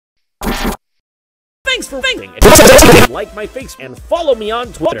Thanks for thinking. Like my face and follow me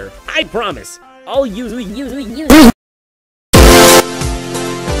on Twitter. I promise, I'll use.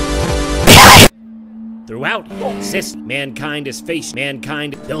 Throughout this, mankind has faced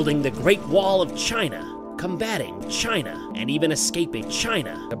mankind building the Great Wall of China, combating China, and even escaping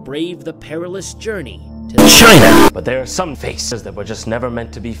China to brave the perilous journey to China. But there are some faces that were just never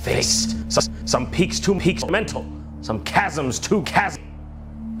meant to be faced. Some peaks too mental, some chasms too chasm.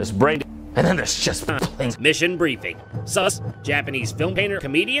 There's brain, and then there's just plain. Mission briefing. Sus, Japanese film painter,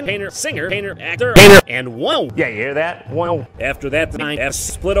 comedian, painter, singer, painter, actor, and whoa. Yeah, you hear that? Whoa. After that, the 9F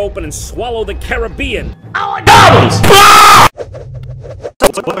split open and swallow the Caribbean. Oh,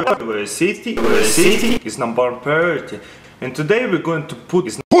 my City is number 30, and today we're going to put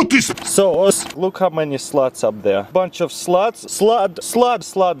this. So, look how many sluts up there. Bunch of sluts.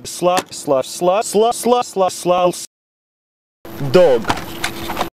 Dog.